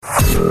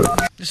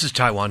This is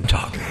Taiwan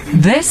Talk.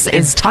 This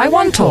is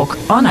Taiwan Talk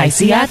on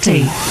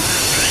ICRT.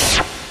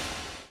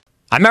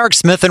 I'm Eric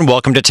Smith and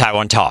welcome to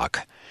Taiwan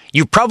Talk.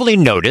 You've probably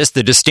noticed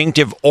the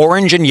distinctive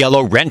orange and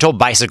yellow rental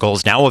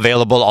bicycles now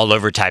available all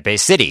over Taipei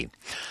City.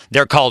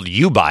 They're called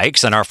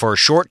U-Bikes and are for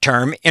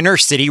short-term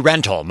inner-city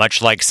rental,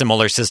 much like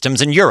similar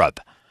systems in Europe.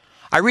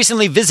 I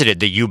recently visited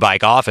the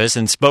U-Bike office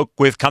and spoke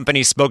with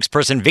company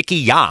spokesperson Vicky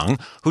Yang,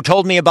 who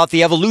told me about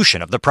the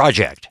evolution of the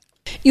project.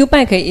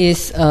 U-Bike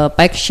is a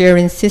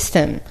bike-sharing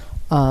system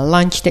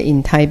launched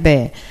in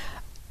Taipei.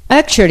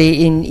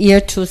 Actually, in year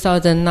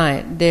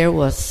 2009, there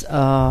was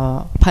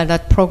a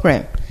pilot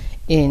program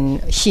in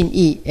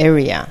Xinyi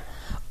area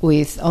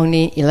with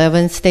only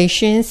 11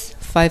 stations,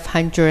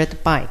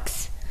 500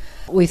 bikes.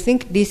 We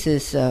think this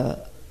is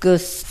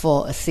good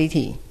for a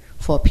city,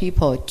 for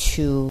people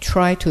to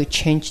try to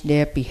change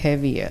their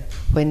behavior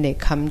when they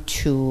come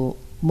to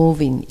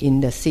moving in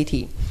the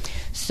city.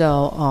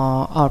 So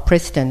our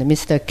president,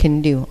 Mr.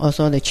 Kin Liu,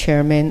 also the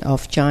chairman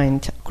of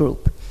Giant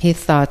Group, he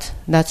thought,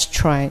 let's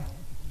try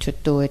to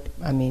do it,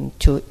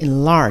 to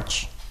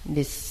enlarge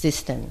this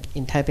system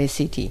in Taipei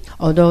City.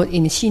 Although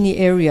in Xinyi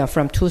area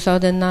from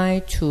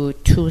 2009 to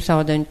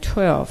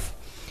 2012,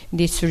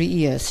 these 3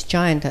 years,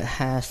 Giant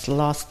has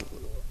lost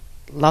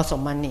lots of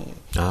money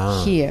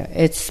here.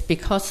 It's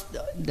because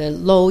the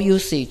low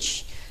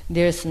usage,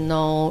 there's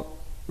no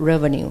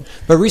revenue.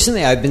 But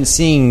recently I've been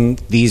seeing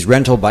these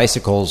rental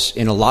bicycles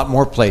in a lot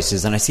more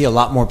places, and I see a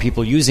lot more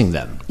people using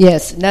them.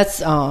 Yes,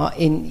 that's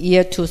in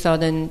year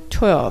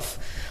 2012,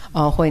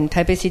 when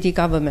Taipei City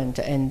government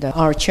and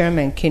our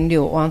chairman, Kin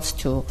Liu, wants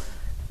to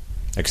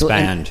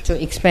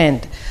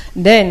expand.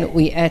 Then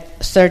we add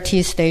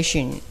 30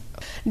 stations.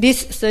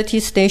 This 30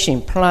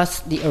 station plus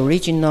the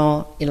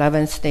original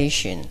 11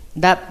 station,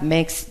 that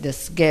makes the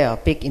scale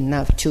big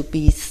enough to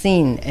be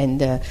seen,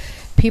 and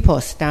people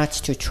start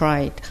to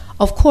try it.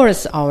 Of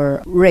course,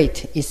 our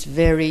rate is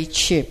very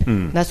cheap.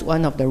 That's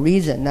one of the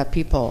reasons that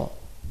people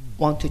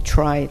want to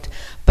try it.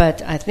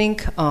 But I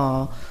think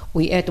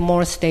we add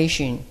more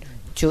station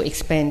to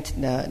expand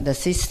the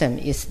system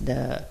is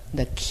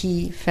the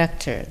key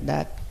factor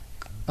that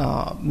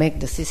make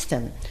the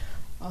system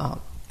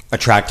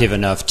attractive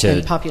enough to...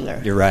 and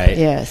popular. You're right.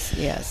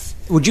 Yes.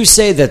 Would you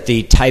say that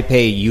the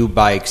Taipei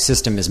U-Bike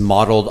system is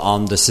modeled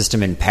on the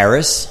system in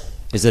Paris?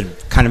 Is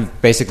it kind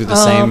of basically the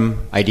same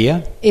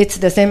idea? It's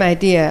the same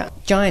idea.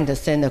 Giant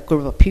sent a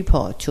group of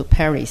people to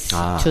Paris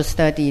to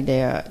study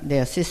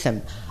their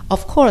system.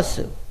 Of course,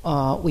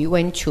 we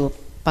went to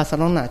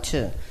Barcelona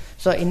too.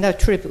 So in that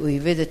trip, we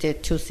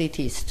visited 2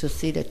 cities to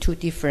see the 2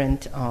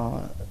 different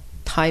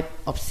type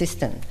of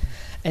system.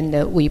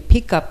 And we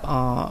pick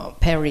up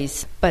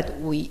Paris, but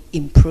we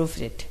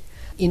improved it.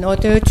 In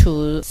order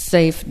to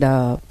save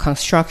the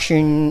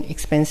construction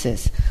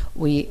expenses,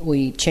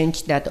 we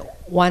changed that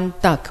 1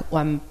 duck,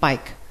 1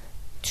 bike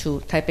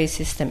to Taipei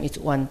system. It's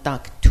 1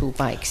 duck, 2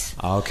 bikes.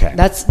 Okay.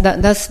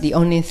 That's the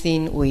only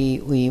thing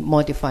we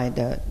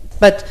modified.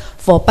 But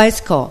for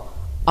bicycle,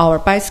 our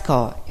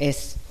bicycle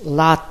is a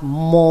lot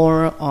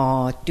more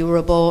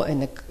durable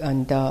and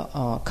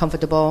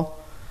comfortable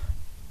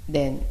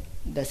than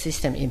the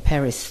system in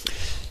Paris.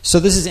 So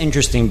this is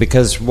interesting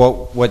because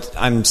what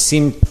I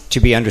seem to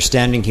be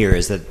understanding here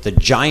is that the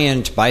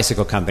Giant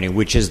Bicycle Company,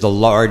 which is the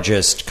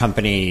largest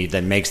company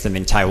that makes them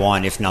in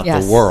Taiwan, if not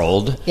the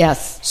world.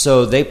 Yes.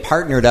 So they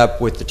partnered up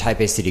with the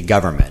Taipei City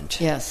government.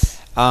 Yes.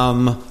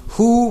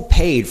 Who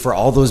paid for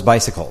all those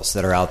bicycles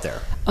that are out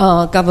there?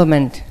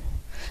 Government.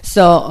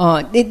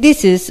 So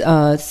this is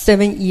a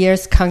 7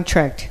 years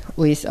contract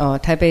with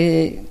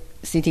Taipei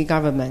City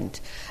government.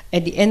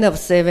 At the end of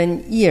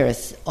 7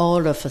 years,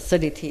 all the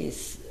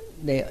facilities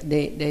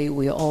they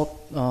will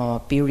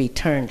all be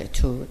returned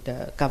to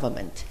the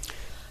government.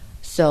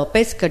 So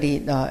basically,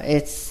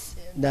 it's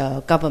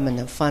the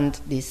government fund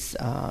this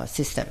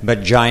system.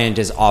 But Giant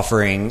is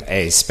offering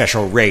a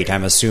special rate.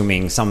 I'm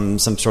assuming some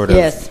sort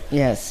of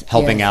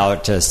helping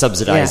out,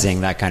 subsidizing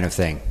that kind of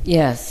thing.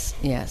 Yes.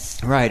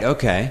 Right.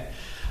 Okay.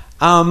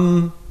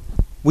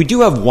 We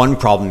do have one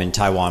problem in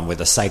Taiwan with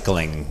the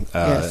cycling,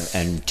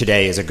 and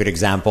today is a good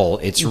example.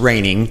 It's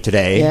raining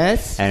today,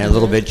 and a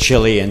little bit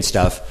chilly and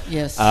stuff.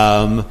 Yes.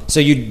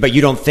 But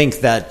you don't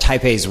think that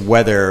Taipei's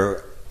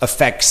weather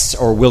affects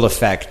or will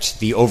affect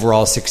the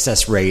overall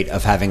success rate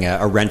of having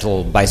a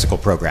rental bicycle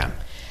program?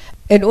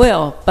 It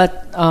will,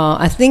 but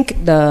I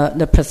think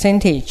the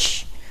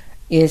percentage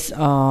is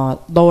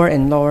lower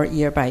and lower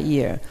year by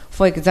year.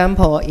 For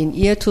example, in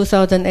year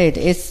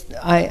 2008,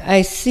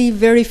 I see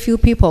very few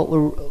people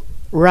will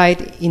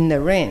ride in the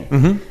rain.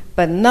 Mm-hmm.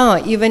 But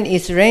now, even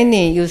it's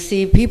raining, you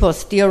see people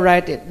still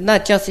ride it,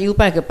 not just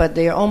U-bike, but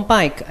their own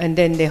bike, and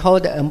then they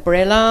hold the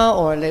umbrella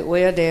or they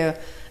wear their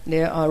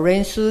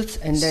rain suits,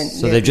 and then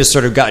so they've just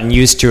sort of gotten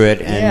used to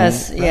it. And,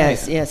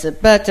 yes.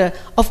 But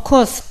of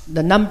course,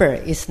 the number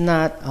is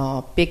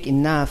not big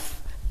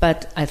enough.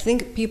 But I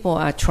think people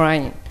are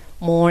trying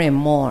more and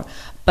more.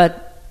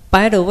 But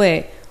by the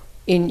way,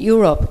 in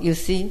Europe, you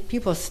see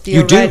people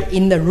still You do. ride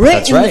in the rain,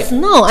 That's in right. the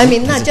snow. I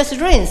mean, not just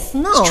rain,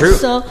 snow. It's true.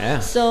 So, Yeah.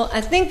 so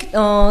I think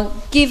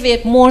give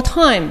it more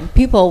time,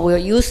 people will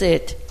use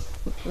it.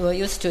 Will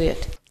used to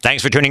it.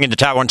 Thanks for tuning in to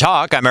Taiwan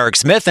Talk. I'm Eric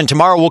Smith, and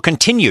tomorrow we'll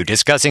continue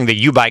discussing the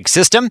U-Bike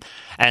system,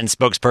 and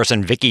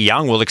spokesperson Vicky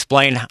Young will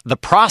explain the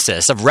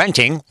process of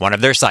renting one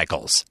of their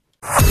cycles.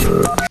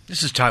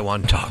 This is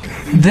Taiwan Talk.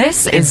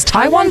 This is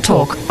Taiwan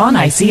Talk on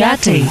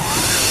ICRT.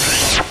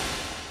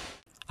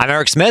 I'm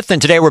Eric Smith,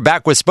 and today we're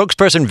back with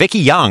spokesperson Vicky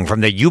Young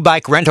from the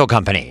U-Bike Rental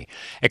Company,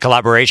 a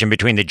collaboration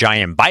between the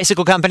Giant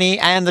Bicycle Company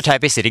and the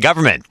Taipei City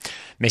government.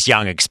 Ms.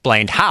 Young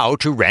explained how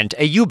to rent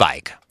a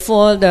U-Bike.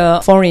 For the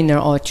foreigner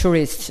or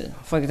tourists,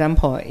 for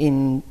example,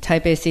 in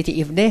Taipei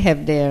City, if they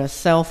have their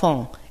cell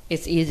phone,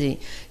 it's easy.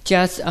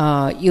 Just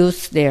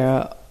use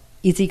their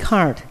Easy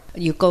Card.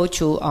 You go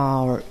to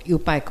our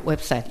U-Bike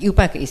website.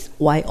 U-Bike is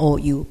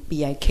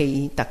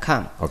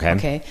youbike.com.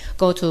 Okay.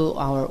 Go to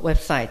our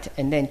website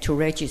and then to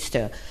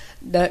register.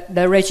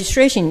 The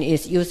registration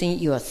is using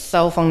your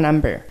cell phone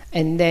number,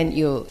 and then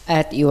you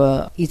add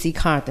your Easy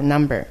Card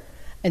number,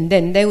 and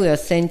then they will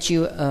send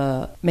you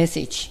a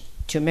message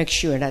to make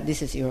sure that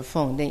this is your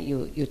phone. Then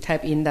you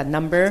type in that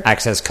number,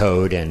 Access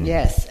code and...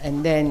 yes,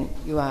 and then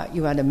you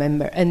are the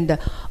member. And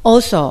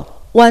also,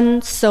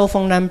 one cell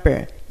phone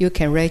number, you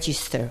can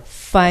register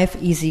 5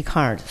 Easy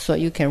Cards. So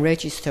you can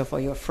register for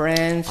your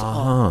friends.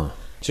 So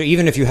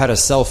even if you had a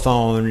cell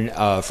phone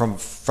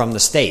from the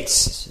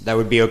States, that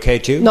would be okay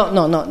too? No,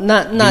 not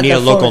you need a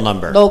local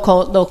number.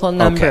 Local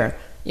number, Okay.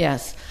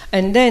 yes.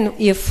 And then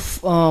if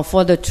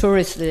for the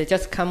tourists, they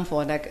just come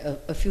for like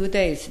a few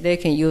days, they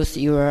can use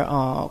your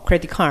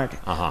credit card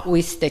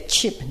with the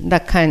chip,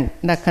 that kind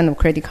of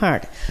credit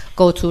card.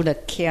 Go to the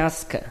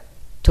kiosk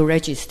to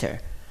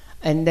register,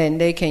 and then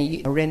they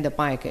can rent the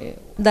bike.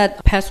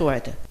 That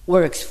password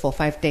works for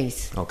 5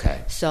 days. Okay.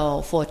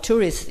 So for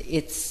tourists,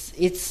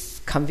 it's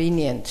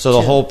convenient. So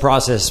the whole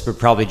process would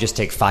probably just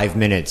take 5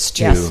 minutes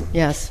to...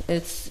 Yes,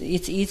 it's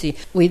easy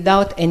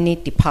without any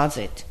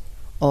deposit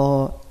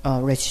or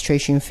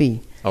registration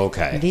fee.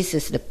 Okay. This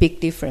is the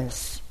big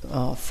difference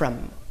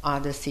from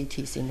other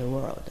cities in the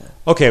world.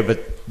 Okay, but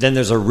then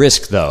there's a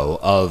risk, though,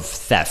 of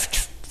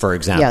theft, for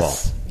example.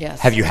 Yes.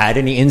 Have you had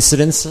any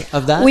incidents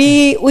of that?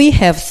 We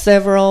have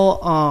several,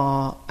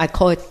 I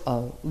call it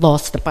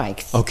lost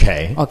bikes.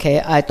 Okay.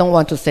 Okay, I don't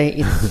want to say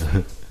it's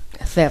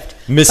theft.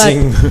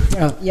 Missing...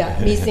 But,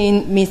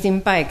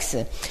 missing bikes.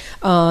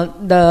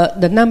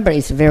 The number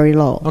is very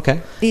low. Okay.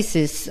 This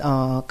is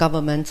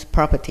government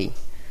property.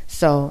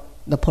 So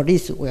the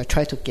police will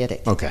try to get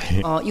it.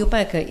 Okay.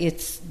 U-Bike,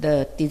 it's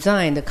the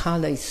design, the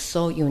color is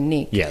so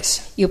unique.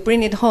 Yes. You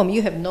bring it home,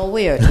 you have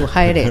nowhere to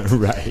hide it.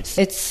 Right.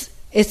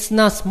 It's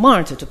not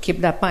smart to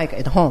keep that bike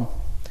at home.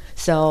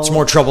 So It's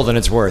more trouble than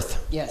it's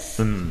worth. yes,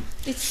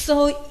 it's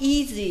so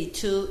easy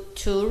to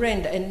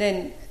rent. And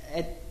then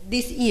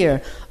this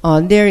year,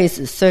 there is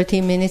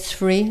 30 minutes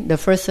free. The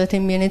first 30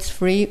 minutes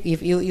free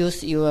if you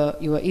use your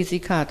Easy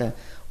Card.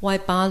 Why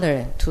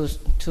bother to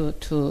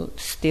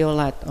steal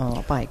that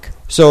bike?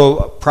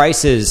 So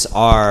prices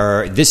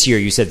are, this year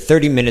you said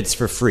 30 minutes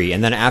for free,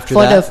 and then after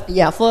that?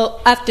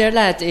 After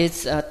that,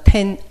 it's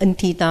 10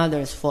 NT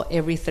dollars for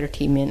every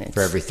 30 minutes.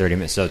 For every 30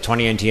 minutes. So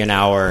 20 NT an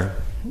hour.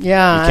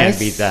 Yeah. You can't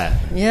beat that.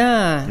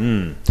 Yeah.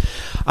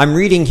 I'm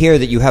reading here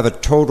that you have a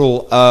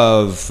total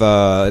of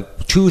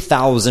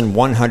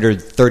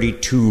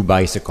 2,132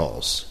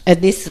 bicycles.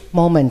 At this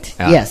moment,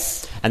 Yeah.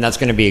 yes. And that's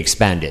going to be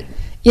expanded.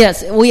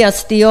 Yes, we are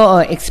still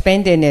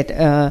expanding it.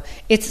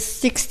 It's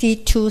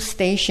 62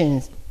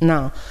 stations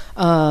now.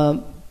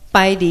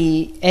 By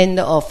the end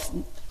of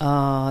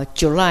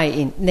July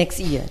in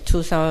next year,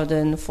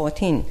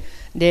 2014,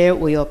 there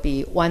will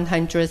be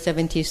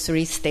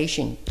 173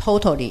 stations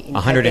totally in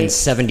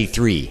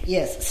 173. Taipei.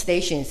 Yes,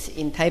 stations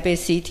in Taipei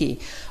City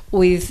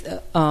with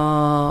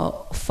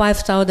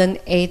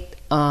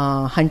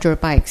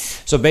 5,800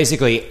 bikes. So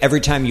basically,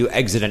 every time you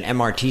exit an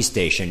MRT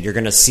station, you're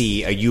going to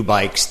see a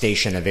U-Bike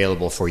station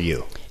available for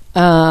you.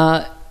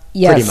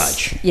 Yes. Pretty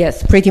much.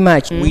 Yes, pretty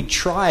much. We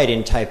tried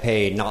in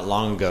Taipei not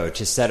long ago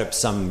to set up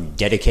some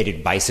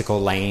dedicated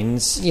bicycle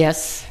lanes.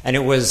 Yes. And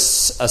it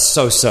was a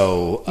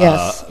so-so.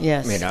 Yes.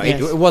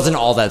 It wasn't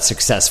all that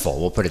successful,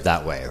 we'll put it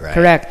that way, right?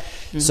 Correct.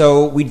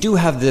 So we do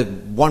have the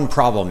one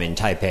problem in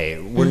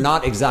Taipei. We're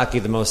not exactly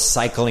the most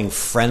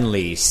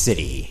cycling-friendly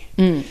city.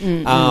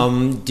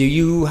 Do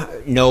you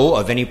know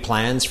of any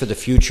plans for the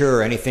future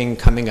or anything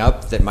coming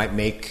up that might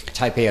make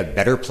Taipei a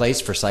better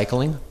place for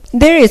cycling?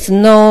 There is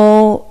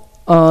no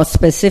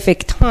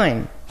specific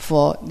time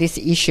for this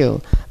issue,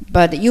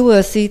 but you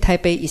will see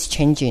Taipei is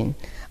changing.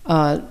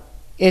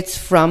 It's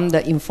from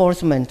the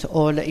enforcement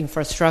or the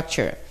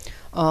infrastructure.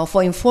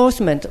 For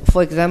enforcement,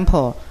 for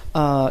example,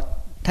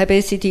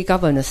 Taipei City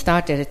government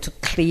started to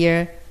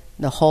clear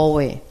the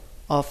hallway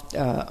of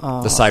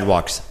the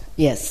sidewalks.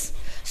 Yes,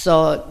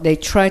 so they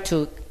try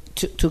to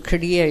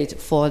clear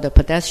it for the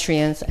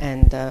pedestrians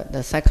and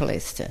the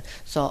cyclists.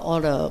 So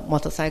all the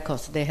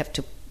motorcycles, they have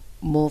to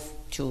move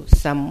to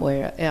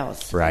somewhere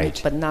else, Right.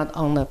 But not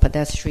on the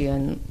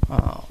pedestrian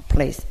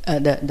place,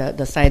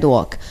 the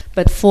sidewalk.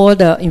 But for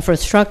the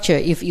infrastructure,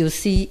 if you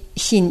see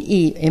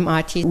Xinyi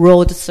MRT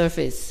road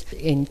surface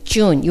in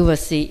June, you will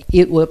see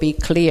it will be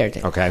cleared.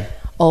 Okay.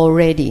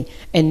 Already,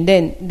 and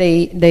then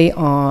they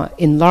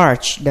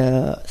enlarge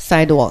the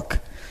sidewalk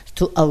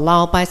to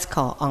allow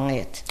bicycle on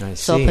it. I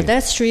So see.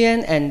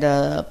 pedestrian and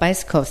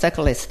bicycle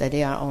cyclists that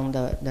they are on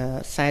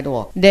the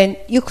sidewalk. Then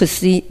you could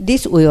see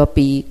this will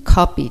be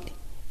copied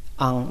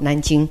on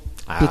Nanjing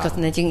because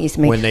Nanjing is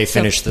made When they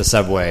finish the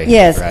subway.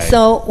 Yes. Right.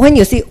 So when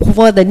you see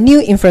for the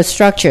new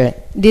infrastructure,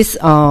 this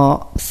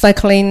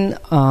cycling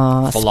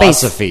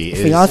Philosophy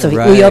is- philosophy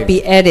right. will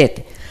be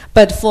added.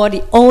 But for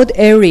the old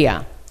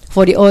area,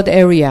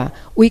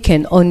 we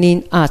can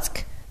only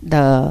ask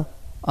the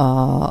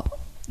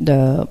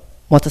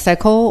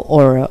motorcycle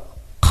or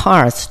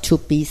cars to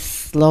be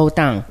slowed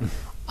down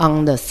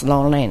on the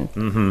slow lane,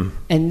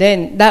 and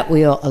then that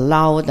will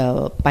allow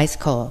the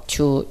bicycle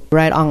to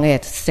ride on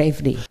it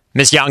safely.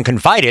 Ms. Yang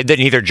confided that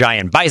neither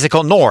Giant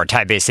Bicycle nor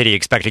Taipei City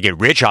expect to get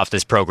rich off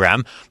this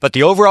program, but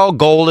the overall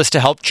goal is to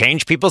help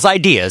change people's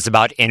ideas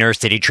about inner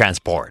city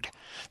transport.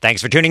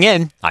 Thanks for tuning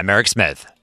in. I'm Eric Smith.